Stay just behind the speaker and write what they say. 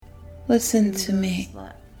Listen to me,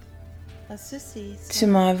 a sissy slut, to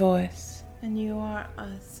my voice. and you are a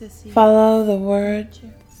sissy. Follow the words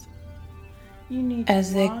You need as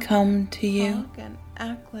to they walk, come to you. talk, and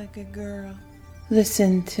act like a girl.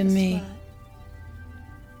 Listen to me Slut.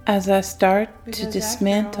 as I start Because to after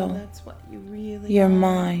dismantle all, that's what you really your are,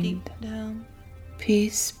 mind, deep down.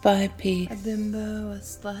 piece by piece, A bimbo, a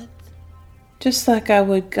slut, just like I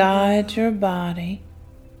would guide your body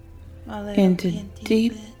my little into panty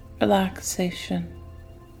deep bit. relaxation.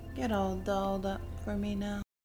 Get all dolled up for me now.